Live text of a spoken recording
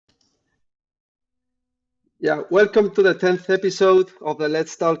Yeah, welcome to the 10th episode of the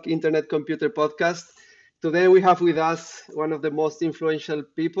Let's Talk Internet Computer podcast. Today we have with us one of the most influential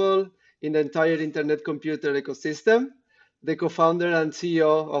people in the entire internet computer ecosystem, the co-founder and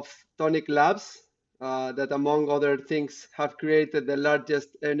CEO of Toniq Labs, that among other things have created the largest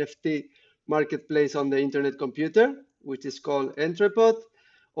NFT marketplace on the internet computer, which is called Entrepot,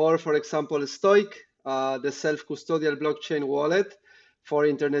 or for example, Stoic, the self-custodial blockchain wallet for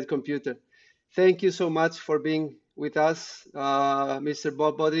internet computer. Thank you so much for being with us, Mr.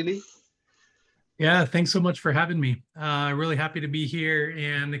 Bob Bodily. Yeah, thanks so much for having me. Really happy to be here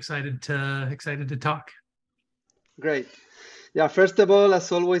and excited to talk. Great. Yeah, first of all,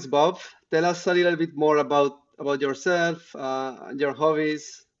 as always, Bob, tell us a little bit more about yourself and your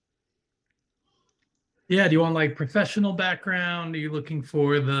hobbies. Yeah, do you want like professional background? Are you looking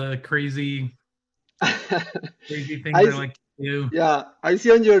for the crazy things I I like to do? Yeah, I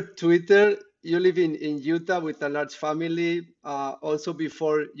see on your Twitter you live in Utah with a large family. Also,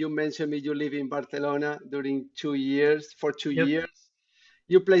 before you mentioned me, you live in Barcelona during 2 years for two Yep. years.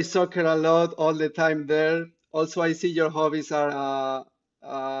 You play soccer a lot, all the time there. Also, I see your hobbies are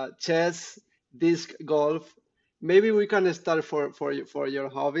chess, disc golf. Maybe we can start for your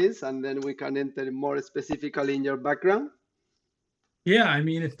hobbies, and then we can enter more specifically in your background. Yeah, I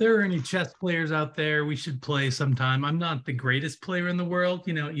mean, if there are any chess players out there, we should play sometime. I'm not the greatest player in the world.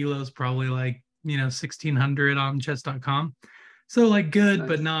 Elo's probably like, 1600 on chess.com. So like good,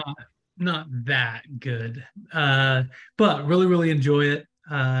 but Nice. not that good. But really, really enjoy it.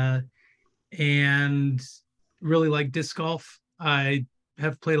 And really like disc golf. I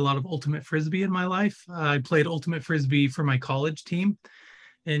have played a lot of ultimate frisbee in my life. I played ultimate frisbee for my college team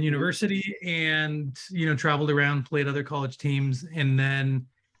in Mhm. university, and traveled around, played other college teams, and then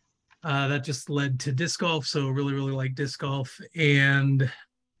that just led to disc golf. So really, really like disc golf, and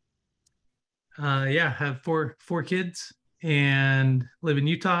yeah, have four kids and live in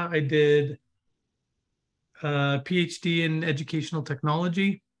Utah. I did a PhD in educational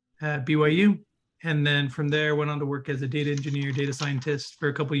technology at BYU. And then from there, went on to work as a data engineer, data scientist for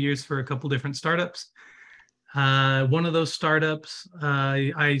a couple of years for a couple different startups. One of those startups,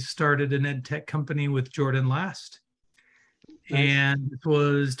 I started an ed tech company with Jordan Last, Nice. and it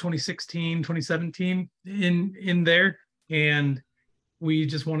was 2016, 2017 in there, and we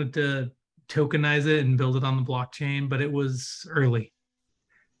just wanted to tokenize it and build it on the blockchain, but it was early,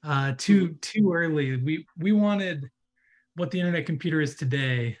 Mhm. too early. We wanted what the internet computer is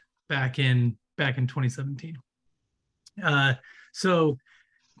today back in 2017. Uh, so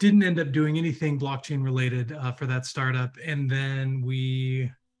didn't end up doing anything blockchain related for that startup, and then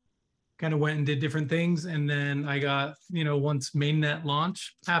we kind of went and did different things. And then I got, once mainnet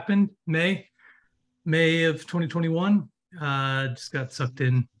launch happened, May of 2021, just got sucked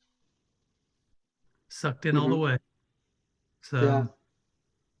in all the Mhm. way. Yeah. So yeah,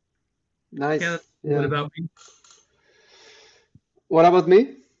 Nice. that's a little bit Yeah. about me. What about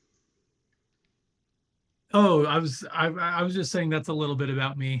me? Oh, I was just saying that's a little bit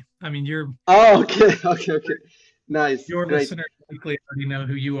about me. I mean, Oh, okay. Okay. Okay. Nice. your Great. listeners likely already know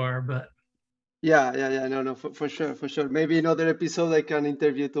who you are, but Yeah, yeah, yeah. No, no, for sure, for sure. Maybe another episode I can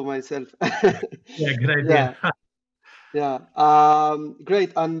interview to myself. yeah, good idea. Yeah, yeah.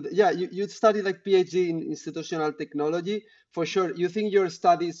 Great. And yeah, you study like PhD in institutional technology. For sure. You think your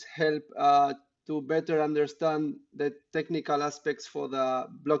studies help to better understand the technical aspects for the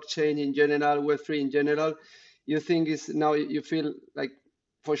blockchain in general, Web3 in general? You think is now you feel like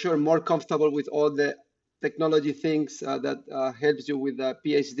for sure more comfortable with all the technology things that helps you with the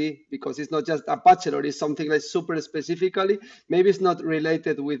PhD because it's not just a bachelor, it's something like super specifically. Maybe it's not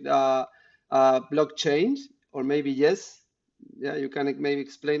related with blockchain, or maybe yes. Yeah, you can maybe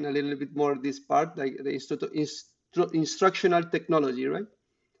explain a little bit more this part, like the instructional technology, right?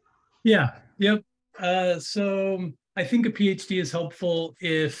 Yeah, yep. So I think a PhD is helpful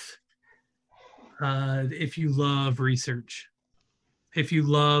if you love research, if you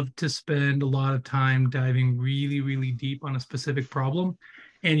love to spend a lot of time diving really, really deep on a specific problem,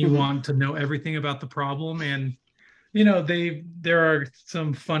 and you Mhm. want to know everything about the problem. And there are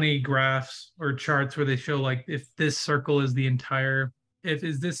some funny graphs or charts where they show like if this circle is the entire if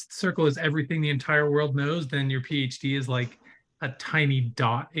is this circle is everything the entire world knows, then your PhD is like a tiny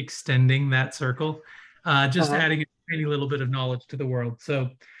dot extending that circle, just Uh-huh. adding a tiny little bit of knowledge to the world.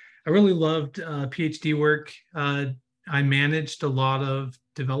 So I really loved PhD work. I managed a lot of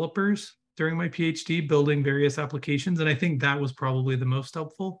developers during my PhD, building various applications, and I think that was probably the most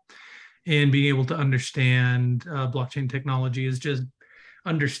helpful in being able to understand blockchain technology, is just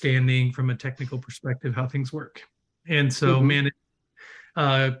understanding from a technical perspective how things work. And so Mhm. manage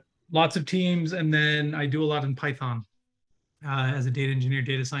uh, lots of teams, and then I do a lot in Python as a data engineer,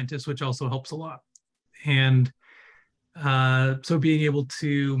 data scientist, which also helps a lot. And so being able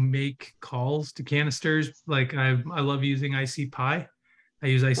to make calls to canisters, like I love using ICPy. I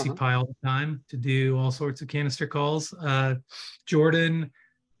use Uh-huh. ICPy all the time to do all sorts of canister calls. Jordan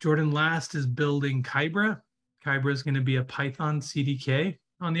Last is building Kybra. Kybra is going to be a Python CDK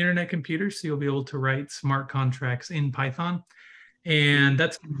on the internet computer, so you'll be able to write smart contracts in Python, Mhm. and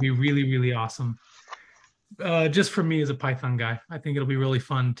that's going to be really, really awesome. Just for me as a Python guy, I think it'll be really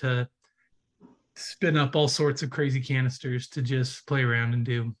fun to spin up all sorts of crazy canisters to just play around and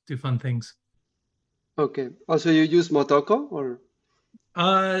do fun things. Okay. Also, you use Motoko or?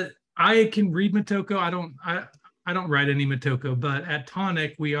 Uh, I can read Motoko. I don't write any Motoko, but at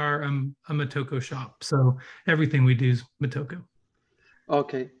Toniq we are a Motoko shop, so everything we do is Motoko.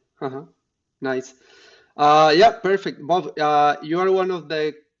 Okay. Uh-huh. Nice. Yeah, perfect. Bob, you are one of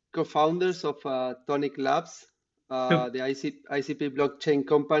the co-founders of Toniq Labs, Yep. the ICP blockchain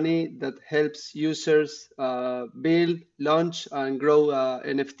company that helps users build, launch, and grow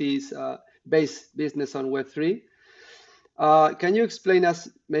NFTs based business on Web3. Can you explain us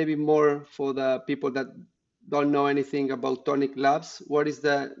maybe more for the people that don't know anything about Tonic Labs? What is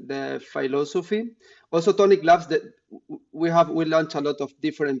the philosophy? Also, Tonic Labs that we launch a lot of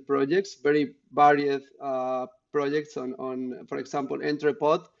different projects, very varied projects on for example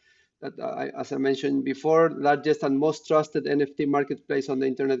Entrepot, that as I mentioned before, largest and most trusted NFT marketplace on the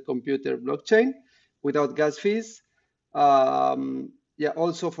internet computer blockchain without gas fees. Yeah,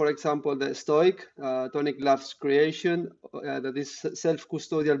 also, for example, the Stoic, Tonic Labs creation, that is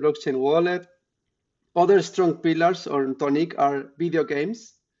self-custodial blockchain wallet. Other strong pillars on Tonic are video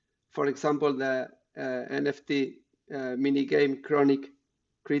games. For example, the NFT mini game Chronic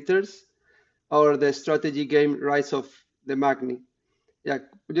Critters, or the strategy game Rise of the Magni. Yeah,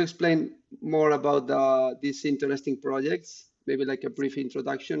 could you explain more about these interesting projects? Maybe like a brief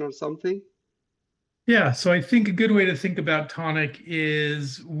introduction or something? Yeah, so I think a good way to think about Tonic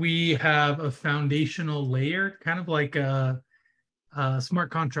is we have a foundational layer, kind of like a smart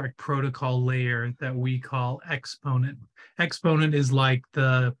contract protocol layer that we call Exponent. Exponent is like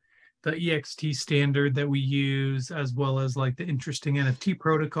the EXT standard that we use, as well as like the interesting NFT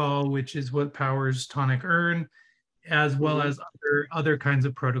protocol, which is what powers Tonic Earn, as well Mm-hmm. as other kinds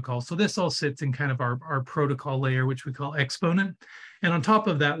of protocols. So this all sits in kind of our protocol layer, which we call Exponent. And on top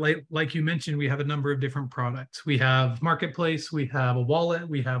of that, like you mentioned, we have a number of different products. We have Marketplace, we have a wallet,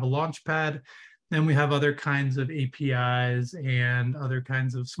 we have a Launchpad, then we have other kinds of APIs and other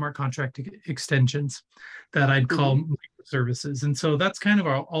kinds of smart contract extensions that I'd call Mm-hmm. microservices. And so that's kind of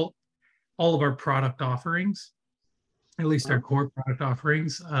all of our product offerings, at least our Uh-huh. core product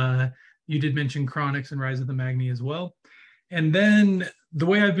offerings. You did mention Chronix and Rise of the Magni as well. And then the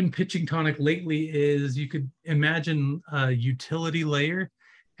way I've been pitching Tonic lately is you could imagine a utility layer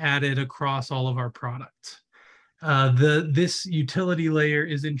added across all of our products. This utility layer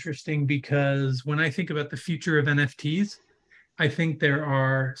is interesting because when I think about the future of NFTs, I think there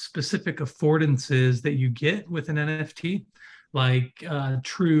are specific affordances that you get with an NFT, like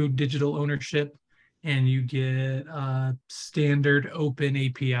true digital ownership, and you get a standard open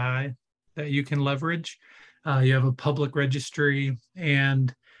API that you can leverage. You have a public registry,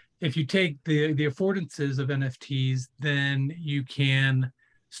 and if you take the affordances of NFTs, then you can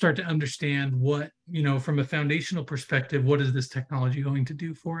start to understand what, from a foundational perspective, what is this technology going to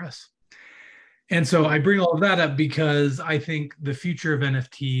do for us? And so I Mm-hmm. bring all of that up because I think the future of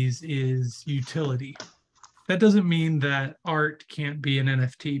NFTs is utility. That doesn't mean that art can't be an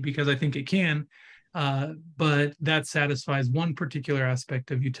NFT, because I think it can, but that satisfies one particular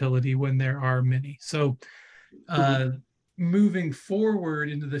aspect of utility when there are many. So Mm-hmm. uh, moving forward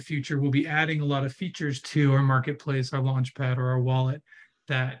into the future, we'll be adding a lot of features to our marketplace, our launchpad, or our wallet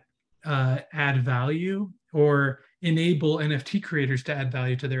that add value or enable NFT creators to add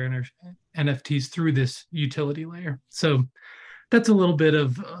value to their NFTs through this utility layer. So that's a little bit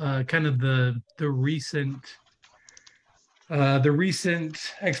of kind of the recent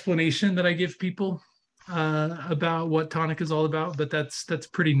explanation that I give people about what Tonic is all about. But that's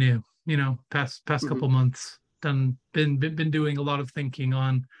pretty new. Past Mm-hmm. couple months, been doing a lot of thinking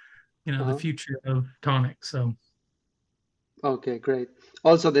on the Uh-huh. future of Tonic. So Okay, great.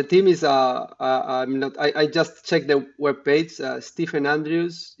 Also, the team is I'm not I just checked the web page. Stephen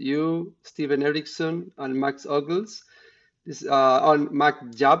Andrews, you, Steven Erickson, and Max Ogles. This on Mac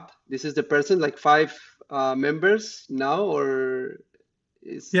Jab. This is the person, like five members now, or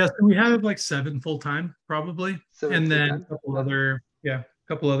is yeah, so we have like 7 full-time probably, seven and full then time? Uh-huh. a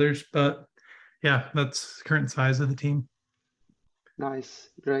couple others. But yeah, that's current size of the team. Nice,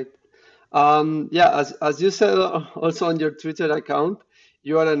 great. Yeah, as you said also on your Twitter account,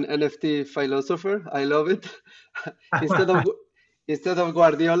 you are an NFT philosopher. I love it. Instead of instead of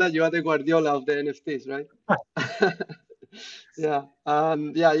Guardiola, you are the Guardiola of the NFTs, right? Yeah,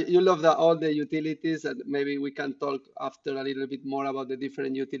 yeah, you love all the utilities, and maybe we can talk after a little bit more about the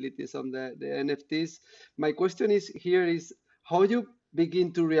different utilities on the NFTs. My question is here is how you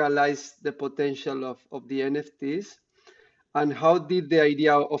begin to realize the potential of the NFTs, and how did the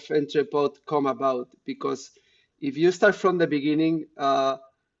idea of Entrepot come about? Because if you start from the beginning,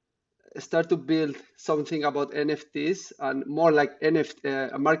 start to build something about NFTs and more like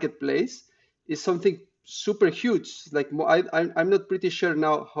a marketplace is something super huge. Like I'm not pretty sure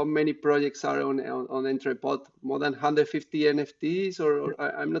now how many projects are on Entrepot, more than 150 NFTs, or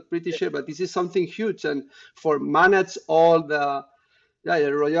I'm not pretty sure, but this is something huge. And for manage all the yeah,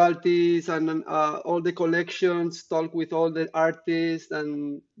 royalties and all the collections, talk with all the artists,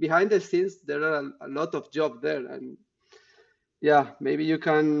 and behind the scenes there are a lot of job there. And yeah, maybe you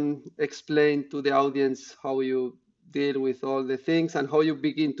can explain to the audience how you deal with all the things and how you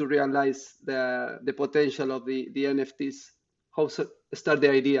begin to realize the potential of the NFTs. How start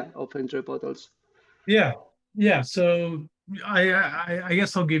the idea of Entrepot also. Yeah, yeah. So I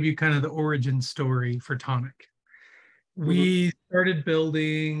guess I'll give you kind of the origin story for Toniq. Hmm. We started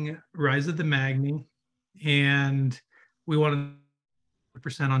building Rise of the Magni, and we wanted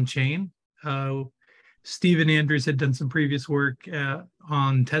percent on chain. Steve and Andrews had done some previous work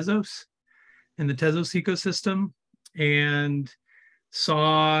on Tezos in the Tezos ecosystem, and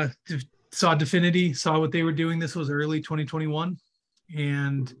saw saw Definity, saw what they were doing. This was early 2021,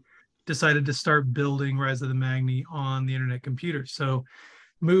 and decided to start building Rise of the Magni on the internet computer. So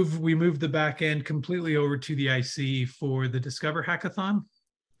we moved the back end completely over to the IC for the Discover Hackathon,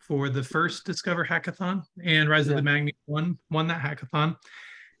 for the first Discover Hackathon, and Rise of the Yeah. Magni won that hackathon.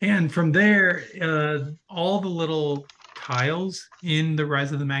 And from there, all the little tiles in the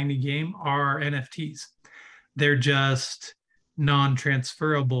Rise of the Magni game are NFTs. They're just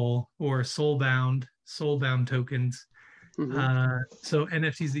non-transferable or soul-bound tokens. Hmm. So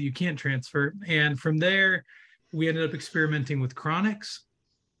NFTs that you can't transfer. And from there, we ended up experimenting with Chronics.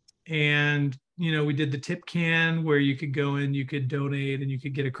 And we did the tip can where you could go in, you could donate, and you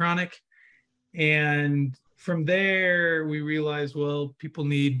could get a Chronic. And from there, we realized, well, people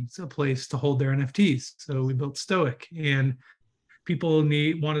need a place to hold their NFTs. So we built Stoic, and people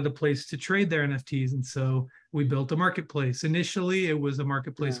wanted a place to trade their NFTs. And so we built a marketplace. Initially, it was a Yeah.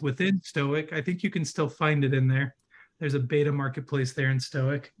 marketplace within Stoic. I think you can still find it in there. There's a beta marketplace there in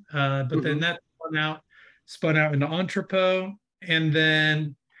Stoic. But then Hmm. that spun out into Entrepot. And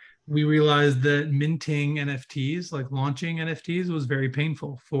then we realized that minting NFTs, like launching NFTs, was very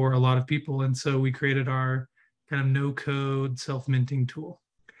painful for a lot of people. And so we created our kind of no code self minting tool.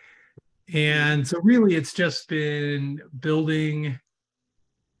 Yeah. And so really it's just been building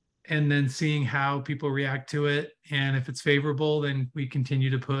and then seeing how people react to it. And if it's favorable, then we continue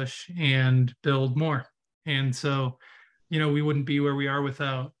to push and build more. And so, we wouldn't be where we are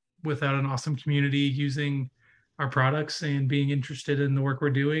without an awesome community using our products and being interested in the work we're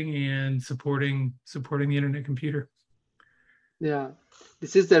doing and supporting the internet computer. Yeah.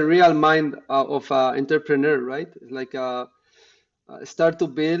 This is the real mind of an entrepreneur, right? It's like start to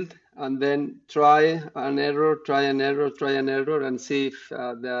build and then try an error, try an error, try an error, and see if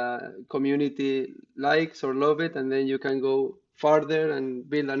the community likes or love it, and then you can go further and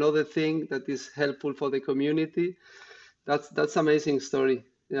build another thing that is helpful for the community. That's amazing story.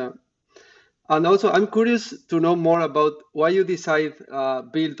 Yeah. And also, I'm curious to know more about why you decide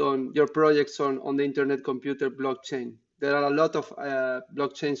build on your projects on the internet computer blockchain. There are a lot of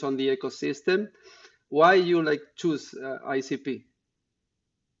blockchains on the ecosystem. Why you like choose ICP?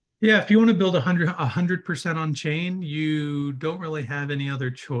 Yeah, if you want to build 100% on chain, you don't really have any other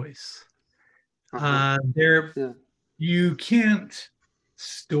choice. Uh-huh. There, Yeah. you can't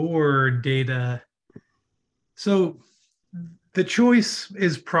store data. So the choice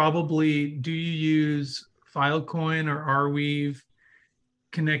is probably, do you use Filecoin or Arweave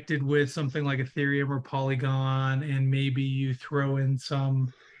connected with something like Ethereum or Polygon, and maybe you throw in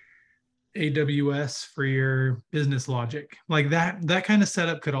some AWS for your business logic. Like that kind of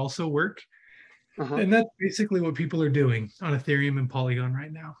setup could also work. Uh-huh. And that's basically what people are doing on Ethereum and Polygon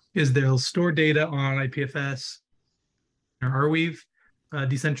right now, is they'll store data on IPFS or Arweave,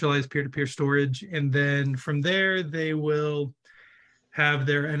 decentralized peer-to-peer storage. And then from there, they will have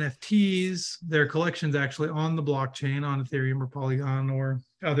their NFTs, their collections actually on the blockchain on Ethereum or Polygon or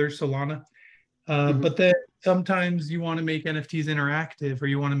other Solana. Hmm. But then sometimes you want to make NFTs interactive, or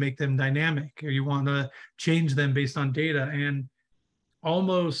you want to make them dynamic, or you want to change them based on data. And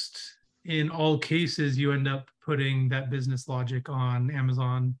almost in all cases, you end up putting that business logic on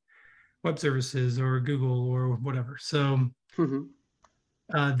Amazon Web Services or Google or whatever. So Mhm.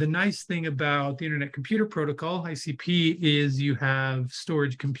 the nice thing about the Internet Computer Protocol, ICP, is you have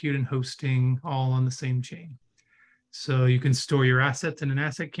storage, compute, and hosting all on the same chain. So you can store your assets in an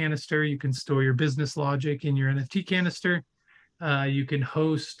asset canister. You can store your business logic in your NFT canister. You can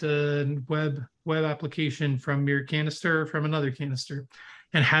host a web application from your canister or from another canister.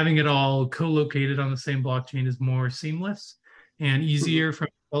 And having it all co-located on the same blockchain is more seamless and Mhm. easier from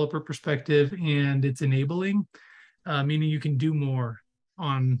a developer perspective. And it's enabling, meaning you can do more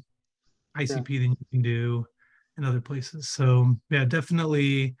on Yeah. ICP than you can do in other places. So yeah,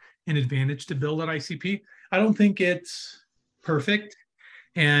 definitely an advantage to build on ICP. I don't think it's perfect,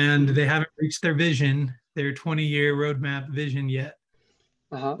 and Mhm. they haven't reached their vision, their 20-year roadmap vision yet.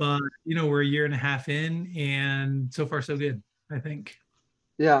 Uh-huh. But we're a year and a half in, and so far so good, I think.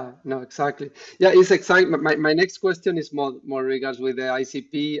 Yeah, no, exactly. Yeah, it's exciting. My next question is more regards with the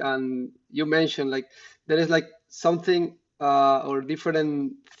ICP, and you mentioned like there is like something or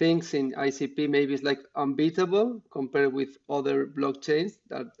different things in ICP. Maybe it's like unbeatable compared with other blockchains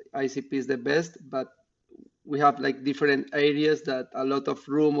that ICP is the best, but we have like different areas that a lot of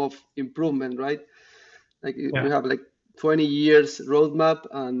room of improvement, right? Like we Yeah. have like 20 years roadmap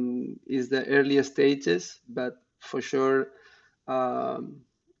and is the early stages, but for sure. Um,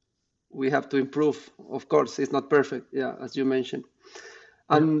 we have to improve. Of course, it's not perfect, yeah, as you mentioned.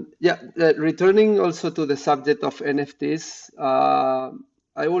 Yeah. And yeah, returning also to the subject of NFTs,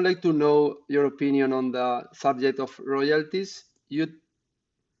 I would like to know your opinion on the subject of royalties. You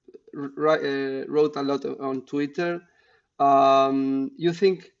wrote a lot on Twitter. You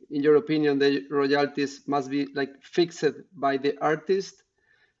think, in your opinion, the royalties must be like fixed by the artist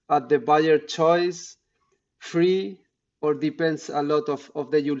at the buyer choice, free, or depends a lot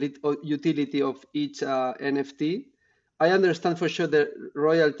of the utility of each NFT? I understand for sure that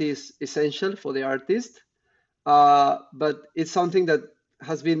royalty is essential for the artist, but it's something that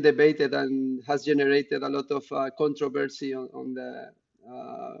has been debated and has generated a lot of controversy on the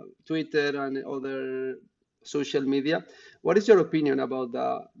Twitter and other social media. What is your opinion about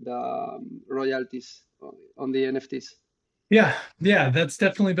the royalties on the NFTs? Yeah, that's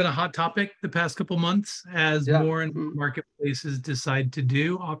definitely been a hot topic the past couple months as Yeah. more and Mm-hmm. more marketplaces decide to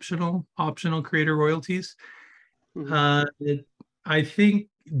do optional creator royalties. Mm-hmm. Uh, I think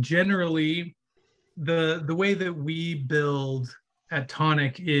generally the way that we build at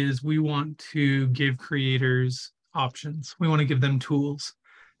Toniq is we want to give creators options. We want to give them tools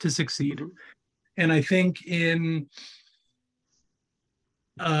to succeed. Mm-hmm. And I think in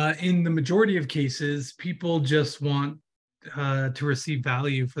the majority of cases, people just want to receive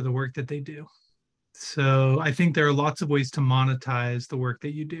value for the work that they do. So I think there are lots of ways to monetize the work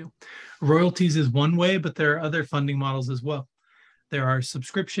that you do. Royalties is one way, but there are other funding models as well. There are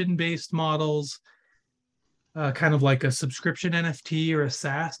subscription-based models, kind of like a subscription NFT or a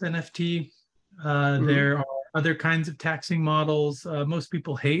SaaS NFT. Mm-hmm. There are other kinds of taxing models. Most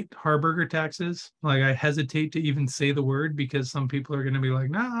people hate Harburger taxes. Like I hesitate to even say the word because some people are going to be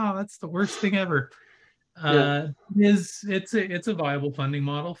like, "No, that's the worst thing ever." Yeah. It's a viable funding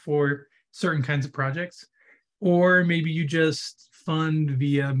model for certain kinds of projects, or maybe you just fund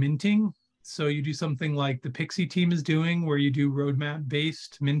via minting. So you do something like the Pixie team is doing, where you do roadmap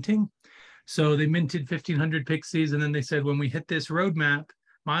based minting. So they minted 1,500 pixies, and then they said, when we hit this roadmap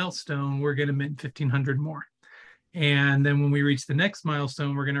milestone, we're going to mint 1,500 more. And then when we reach the next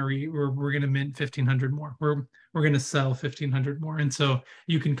milestone, we're gonna mint 1,500 more. We're gonna sell 1,500 more. And so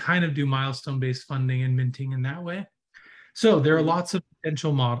you can kind of do milestone based funding and minting in that way. So there are Mm-hmm. lots of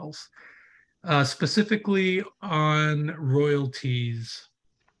potential models. Specifically on royalties.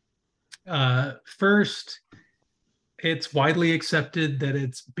 First, it's widely accepted that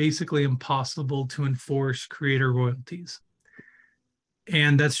it's basically impossible to enforce creator royalties.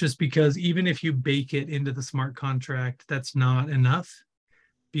 And that's just because even if you bake it into the smart contract, that's not enough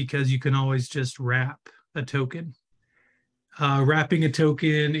because you can always just wrap a token. Wrapping a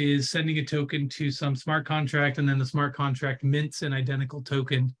token is sending a token to some smart contract, and then the smart contract mints an identical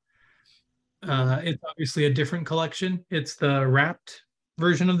token. Mm-hmm. It's obviously a different collection. It's the wrapped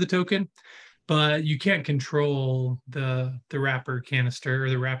version of the token, but you can't control the wrapper canister or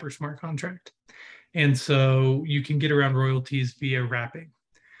the wrapper smart contract. And so you can get around royalties via wrapping.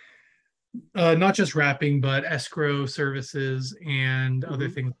 Not just wrapping, but escrow services and other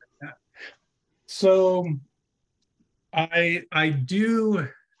Mm-hmm. things like that. So I do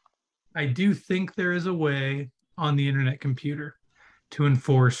think there is a way on the internet computer to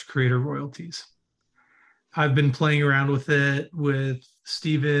enforce creator royalties. I've been playing around with it with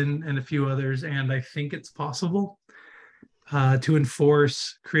Steven and a few others, and I think it's possible to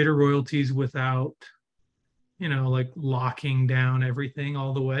enforce creator royalties without, like locking down everything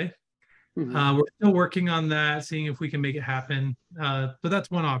all the way. Hmm. We're still working on that, seeing if we can make it happen. But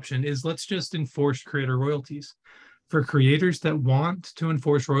that's one option, is let's just enforce creator royalties. For creators that want to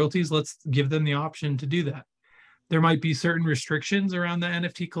enforce royalties, let's give them the option to do that. There might be certain restrictions around the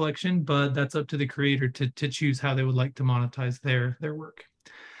NFT collection, but that's up to the creator to choose how they would like to monetize their work.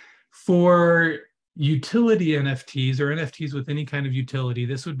 For utility NFTs or NFTs with any kind of utility,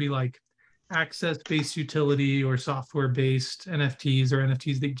 this would be like access-based utility or software-based NFTs or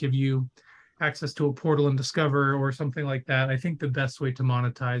NFTs that give you access to a portal and discover or something like that. I think the best way to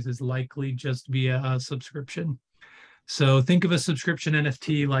monetize is likely just via a subscription. So think of a subscription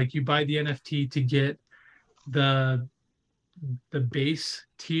NFT, like you buy the NFT to get the the base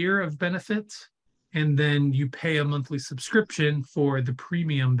tier of benefits, and then you pay a monthly subscription for the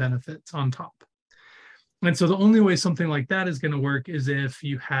premium benefits on top. And so the only way something like that is going to work is if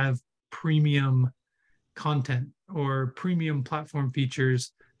you have premium content or premium platform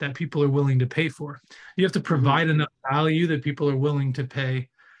features that people are willing to pay for. You have to Hmm. provide enough value that people are willing to pay,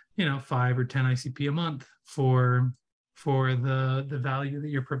 5 or 10 ICP a month for the value that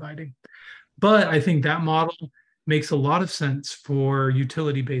you're providing. But I think that model makes a lot of sense for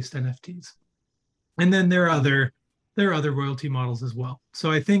utility-based NFTs. And then there are other royalty models as well.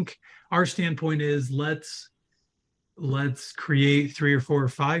 So I think our standpoint is let's create 3 or 4 or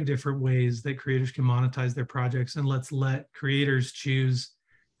 5 different ways that creators can monetize their projects, and let's let creators choose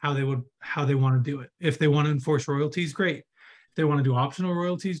how they want to do it. If they want to enforce royalties, great. If they want to do optional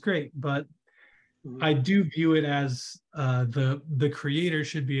royalties, great. But Hmm. I do view it as the creator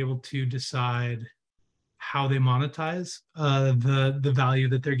should be able to decide how they monetize the value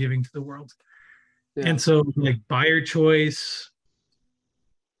that they're giving to the world. Yeah. And so, like buyer choice,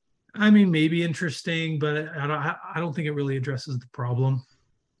 I mean, maybe interesting, but I don't think it really addresses the problem.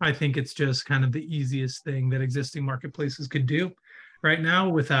 I think it's just kind of the easiest thing that existing marketplaces could do right now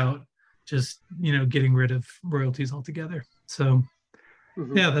without just, getting rid of royalties altogether. So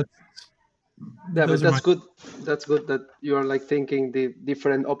Hmm. yeah, that's Yeah, but those are my. that's good that you are like thinking the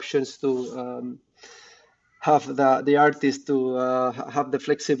different options to have the artist to have the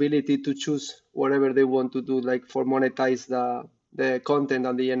flexibility to choose whatever they want to do, like for monetize the content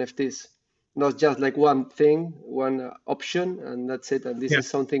and the NFTs, not just like one thing, one option, and that's it. And this Yeah. is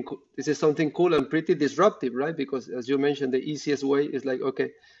something this is something cool and pretty disruptive, right? Because as you mentioned, the easiest way is like, okay,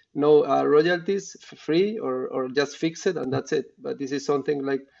 no royalties, free, or just fix it and that's it. But this is something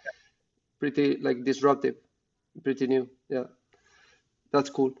like pretty like disruptive, pretty new. Yeah,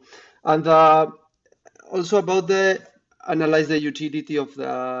 that's cool. And also about the analyze the utility of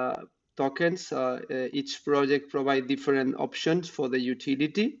the tokens. Each project provide different options for the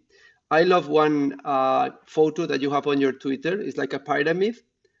utility. I love one photo that you have on your Twitter. It's like a pyramid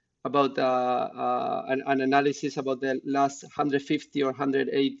about an analysis about the last 150 or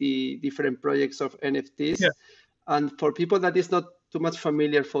 180 different projects of Yeah. NFTs. And for people that is not too much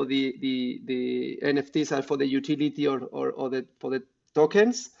familiar for the NFTs or for the utility or the for the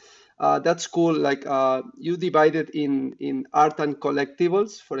tokens, that's cool. Like you divide it in art and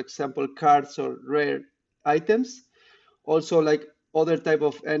collectibles, for example, cards or rare items. Also, like other type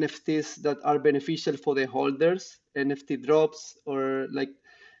of NFTs that are beneficial for the holders, NFT drops, or like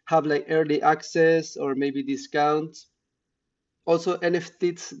have like early access or maybe discounts. Also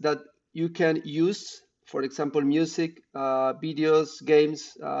NFTs that you can use, for example, music, videos,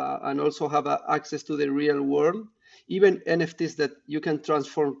 games, and also have access to the real world. Even NFTs that you can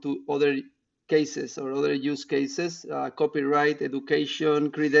transform to other cases or other use cases, copyright,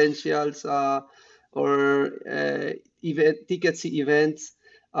 education, credentials, or event tickets, events.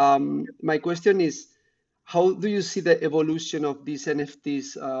 My question is, how do you see the evolution of these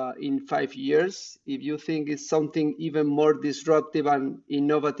NFTs in 5 years? If you think it's something even more disruptive and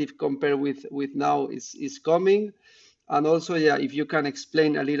innovative compared with now is coming, and also, yeah, if you can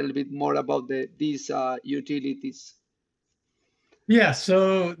explain a little bit more about these utilities. Yeah,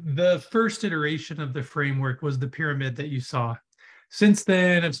 so the first iteration of the framework was the pyramid that you saw. Since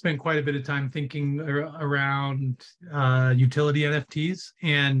then, I've spent quite a bit of time thinking around utility NFTs,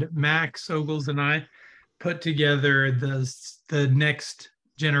 and Max Ogles and I put together the next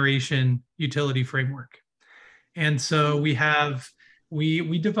generation utility framework. And so Mhm.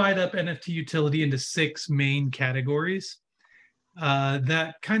 we divide up NFT utility into 6 main categories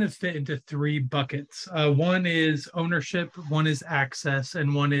that kind of fit into 3 buckets. One is ownership, one is access,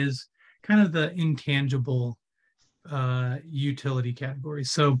 and one is kind of the intangible utility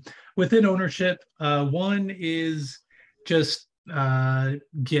categories. So within ownership, one is just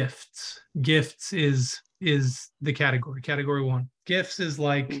gifts. Gifts is the category. Category one. Gifts is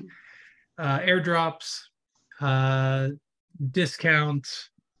like Mhm. airdrops, uh, discounts,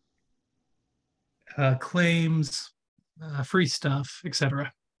 claims, free stuff,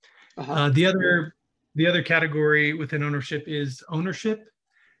 etc. Uh-huh. Uh, the Yeah. other the other category within ownership is ownership.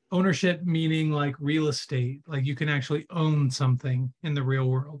 Ownership meaning like real estate, like you can actually own something in the real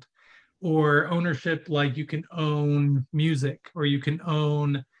world, or ownership like you can own music, or you can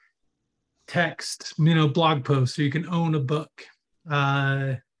own text, blog posts, or you can own a book.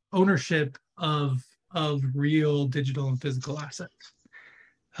 Uh, ownership of real digital and physical assets.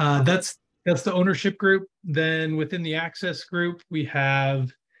 Uh, Uh-huh. that's that's the ownership group. Then within the access group, we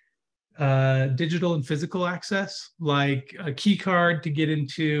have digital and physical access, like a key card to get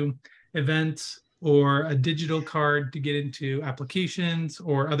into events, or a digital card to get into applications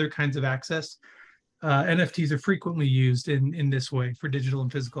or other kinds of access. NFTs are frequently used in this way for digital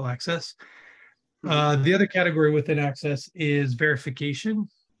and physical access. Mhm. The other category within access is verification.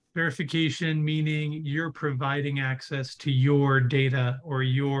 Verification meaning you're providing access to your data or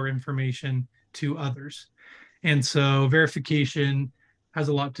your information to others. And so verification has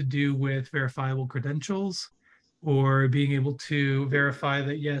a lot to do with verifiable credentials, or being able to verify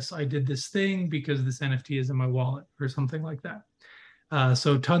that, yes, I did this thing because this NFT is in my wallet or something like that.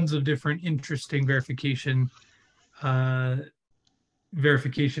 So tons of different interesting uh,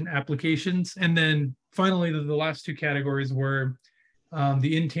 verification applications. And then finally, the last two categories were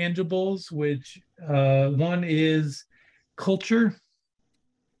the intangibles, which one is culture.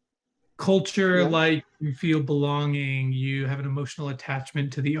 Culture, Yeah. like you feel belonging, you have an emotional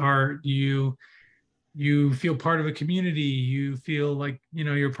attachment to the art, you feel part of a community, you feel like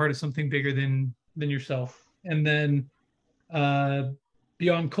you're part of something bigger than yourself. And then uh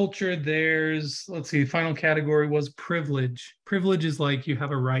beyond culture, there's, let's see, the final category was privilege. Privilege is like you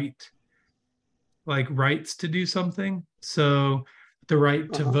have a right, like rights to do something. So the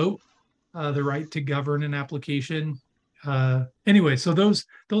right to Uh-huh. vote, the right to govern an application. Anyway, so those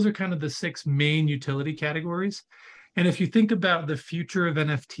are kind of the six main utility categories. And if you think about the future of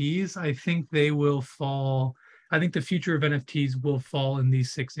NFTs, I think they will fall. I think the future of NFTs will fall in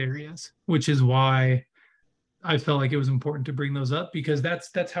these six areas, which is why I felt like it was important to bring those up, because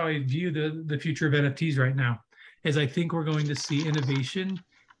that's how I view the future of NFTs right now. Is I think we're going to see innovation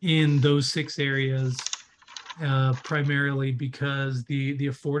in those six areas, primarily because the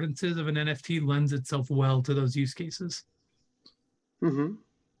affordances of an NFT lends itself well to those use cases. Mm-hmm.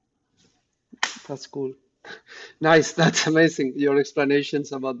 That's cool. Nice. That's amazing. Your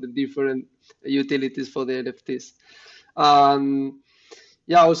explanations about the different utilities for the NFTs. Um,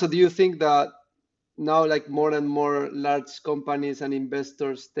 yeah. Also, do you think that now, like more and more large companies and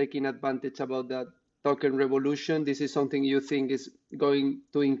investors taking advantage about that token revolution, this is something you think is going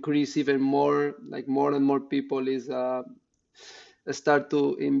to increase even more, like more and more people is start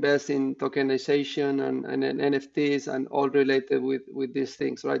to invest in tokenization and NFTs and all related with these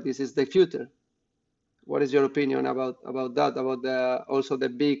things, right? This is the future. What is your opinion about that? About the also the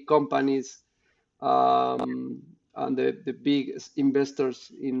big companies and the big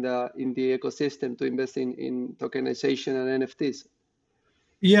investors in the ecosystem to invest in tokenization and NFTs.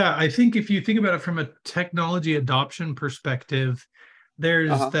 Yeah, I think if you think about it from a technology adoption perspective,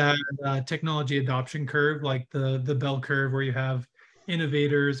 there's Uh-huh. that technology adoption curve, like the bell curve, where you have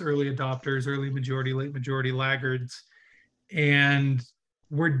innovators, early adopters, early majority, late majority, laggards. And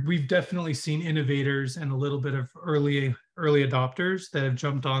we've definitely seen innovators and a little bit of early adopters that have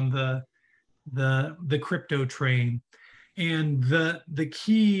jumped on the crypto train. And the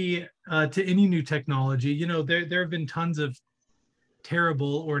key to any new technology, there have been tons of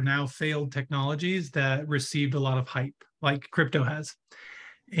terrible or now failed technologies that received a lot of hype, like crypto has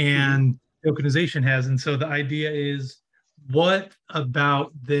Mm-hmm. and tokenization has. And so the idea is, what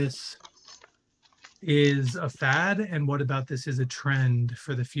about this is a fad, and what about this is a trend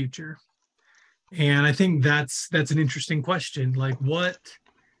for the future? And I think that's an interesting question. Like what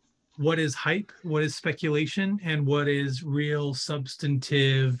is hype, what is speculation, and what is real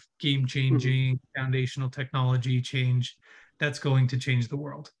substantive, game Mm-hmm. changing, foundational technology change that's going to change the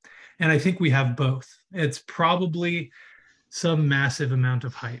world? And I think we have both. It's probably some massive amount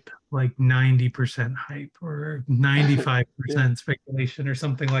of hype, like 90% hype or Yeah. 95% speculation or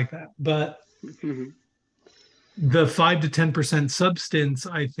something like that. But Mm-hmm. the 5 to 10% substance,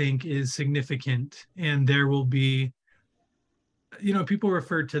 I think, is significant. And there will be, people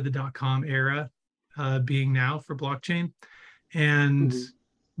refer to the .com era being now for blockchain. And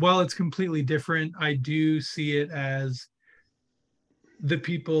Mm-hmm. while it's completely different, I do see it as the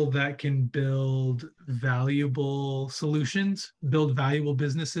people that can build valuable solutions, build valuable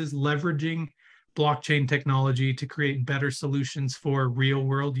businesses, leveraging blockchain technology to create better solutions for real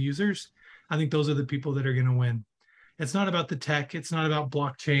world users. I think those are the people that are going to win. It's not about the tech, it's not about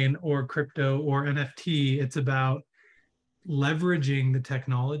blockchain or crypto or NFT. It's about leveraging the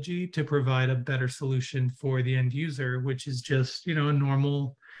technology to provide a better solution for the end user, which is just, a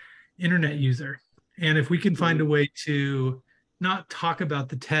normal internet user. And if we can find Hmm. a way to not talk about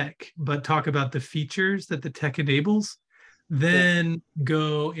the tech, but talk about the features that the tech enables, Yeah. then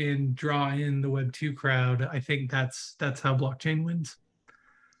go and draw in the Web2 crowd. I think that's how blockchain wins.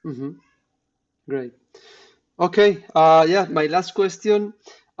 Hmm. Great. Okay. Yeah. My last question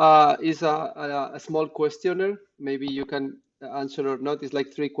is a small questionnaire. Maybe you can answer or not. It's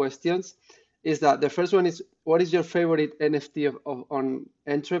like three questions. Is that the first one is what is your favorite NFT on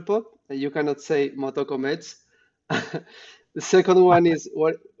Entrepot? You cannot say Motoko Mets. The second one is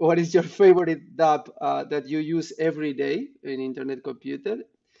what is your favorite dApp that you use every day in internet computer?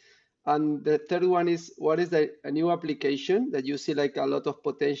 And the third one is what is a new application that you see like a lot of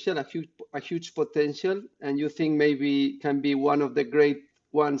potential, a huge potential, and you think maybe can be one of the great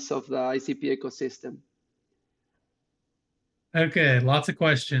ones of the ICP ecosystem? Okay, lots of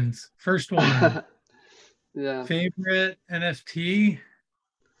questions. First one, Yeah. favorite NFT.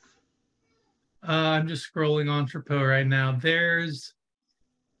 I'm just scrolling on Trepo right now. There's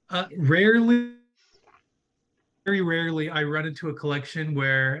rarely, very rarely, I run into a collection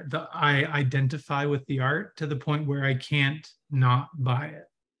where I identify with the art to the point where I can't not buy it.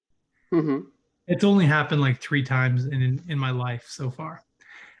 Hmm. It's only happened like 3 times in my life so far.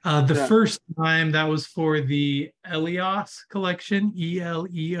 The Yeah. first time that was for the Elios collection,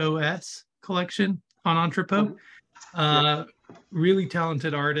 ELEOS collection on Entrepot. Uh-huh. Yeah. Uh, really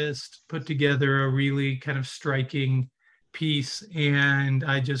talented artist, put together a really kind of striking piece, and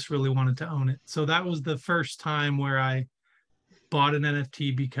I just really wanted to own it. So that was the first time where I bought an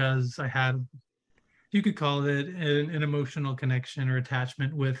NFT because I had, you could call it an emotional connection or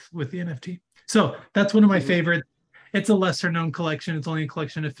attachment with the NFT. So that's one of my Hmm. favorites. It's a lesser known collection. It's only a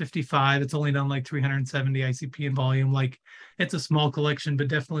collection of 55. It's only done like 370 ICP in volume. Like it's a small collection, but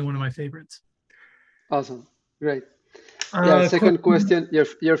definitely one of my favorites. Awesome. Great. Yeah. Second Question.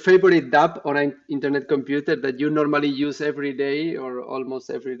 question, your favorite dApp on an internet computer that you normally use every day or almost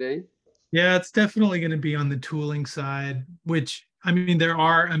every day? Yeah, it's definitely going to be on the tooling side, which I mean, there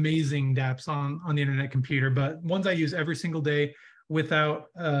are amazing dApps on the internet computer, but ones I use every single day without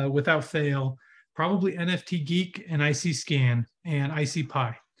fail, probably NFT Geek and IC Scan and IC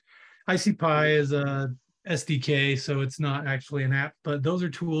Pi. IC Pi Mhm. is a SDK, so it's not actually an app, but those are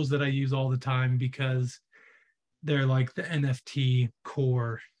tools that I use all the time because they're like the NFT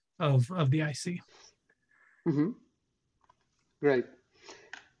core of the IC. Mhm. Great.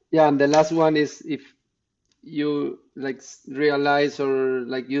 Yeah, and the last one is if you like realize or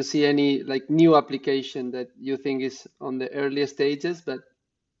like you see any like new application that you think is on the early stages, but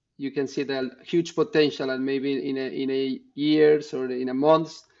you can see the huge potential and maybe in a years or in a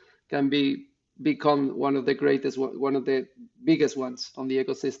months can become one of the greatest one of the biggest ones on the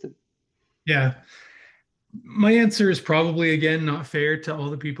ecosystem. Yeah. My answer is probably again not fair to all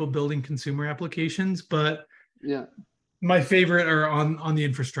the people building consumer applications, but Yeah. my favorite are on the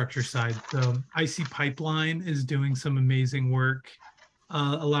infrastructure side. So IC Pipeline is doing some amazing work,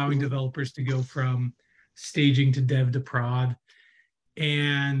 allowing Hmm. developers to go from staging to dev to prod,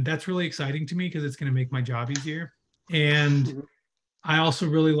 and that's really exciting to me because it's going to make my job easier. And Hmm. I also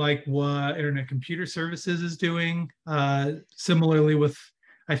really like what Internet Computer Services is doing. Similarly, with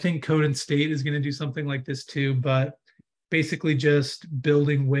I think Code and State is going to do something like this too, but basically just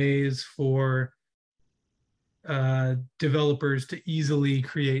building ways for developers to easily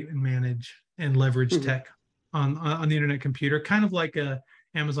create and manage and leverage Hmm. tech on the internet computer, kind of like a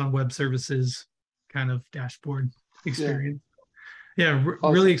Amazon Web Services kind of dashboard Yeah. experience. Yeah, really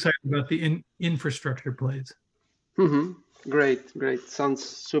Awesome. excited about the infrastructure plays. Hmm. Great, great. Sounds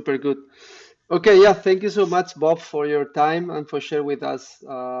super good. Okay, yeah, thank you so much, Bob, for your time and for sharing with us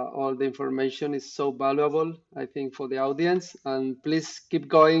all the information. It's so valuable, I think, for the audience. And please keep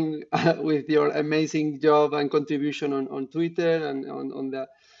going with your amazing job and contribution on Twitter and on the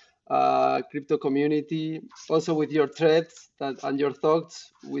crypto community. Also with your threads and your thoughts,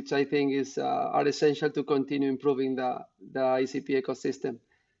 which I think are essential to continue improving the ICP ecosystem.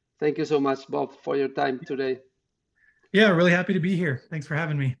 Thank you so much, Bob, for your time today. Yeah, really happy to be here. Thanks for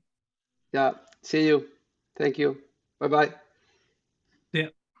having me. Yeah, see you. Thank you. Bye bye.